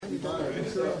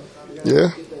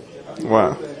Yeah.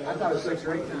 Wow. I thought it was 6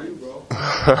 or 8 times.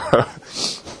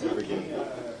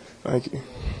 Thank you.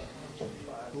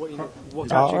 What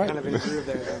got you kind of in the groove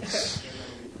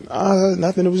there?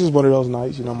 Nothing. It was just one of those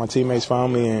nights. My teammates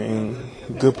found me in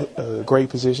great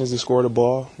positions to score the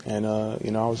ball, and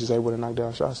I was just able to knock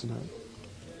down shots tonight.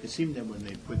 It seemed that when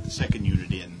they put the second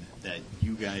unit in, that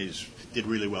you guys did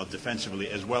really well defensively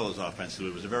as well as offensively.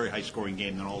 It was a very high-scoring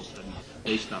game, then all of a sudden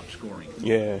they stopped scoring.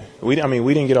 Yeah, we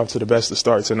didn't get off to the best of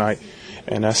start tonight,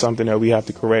 and that's something that we have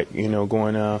to correct.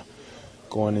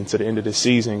 Going into the end of the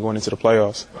season, going into the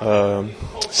playoffs.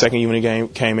 Second unit game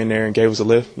came in there and gave us a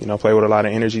lift. Played with a lot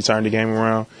of energy, turned the game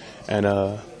around, and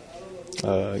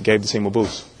gave the team a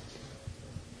boost.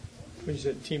 When you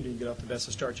said the team didn't get off the best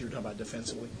of start, you were talking about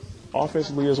defensively.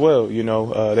 Offensively as well,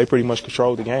 they pretty much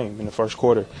controlled the game in the first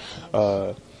quarter.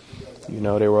 They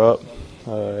were up,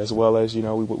 as well as,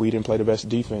 we didn't play the best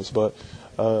defense, but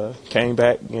came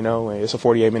back, and it's a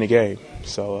 48-minute game.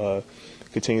 So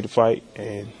continued to fight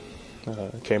and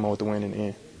came on with the win in the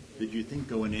end. Did you think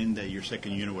going in that your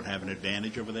second unit would have an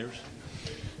advantage over theirs?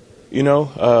 We knew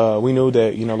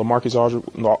that, LaMarcus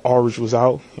Aldridge was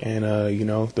out, and,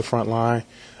 the front line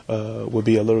would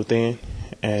be a little thin.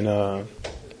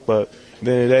 But at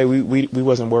the end of the day, we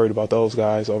wasn't worried about those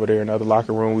guys over there in the other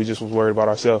locker room. We just was worried about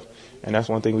ourselves. And that's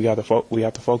one thing we have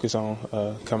to focus on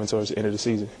coming towards the end of the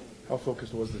season. How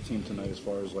focused was the team tonight as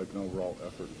far as an overall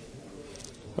effort?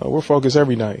 We're focused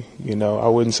every night. I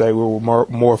wouldn't say we were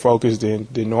more focused than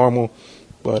normal,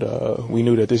 but we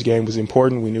knew that this game was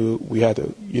important. We knew we had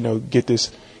to, get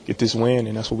this win,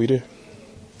 and that's what we did.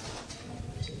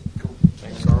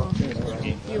 Thanks, Carl.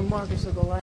 You and Marcus will go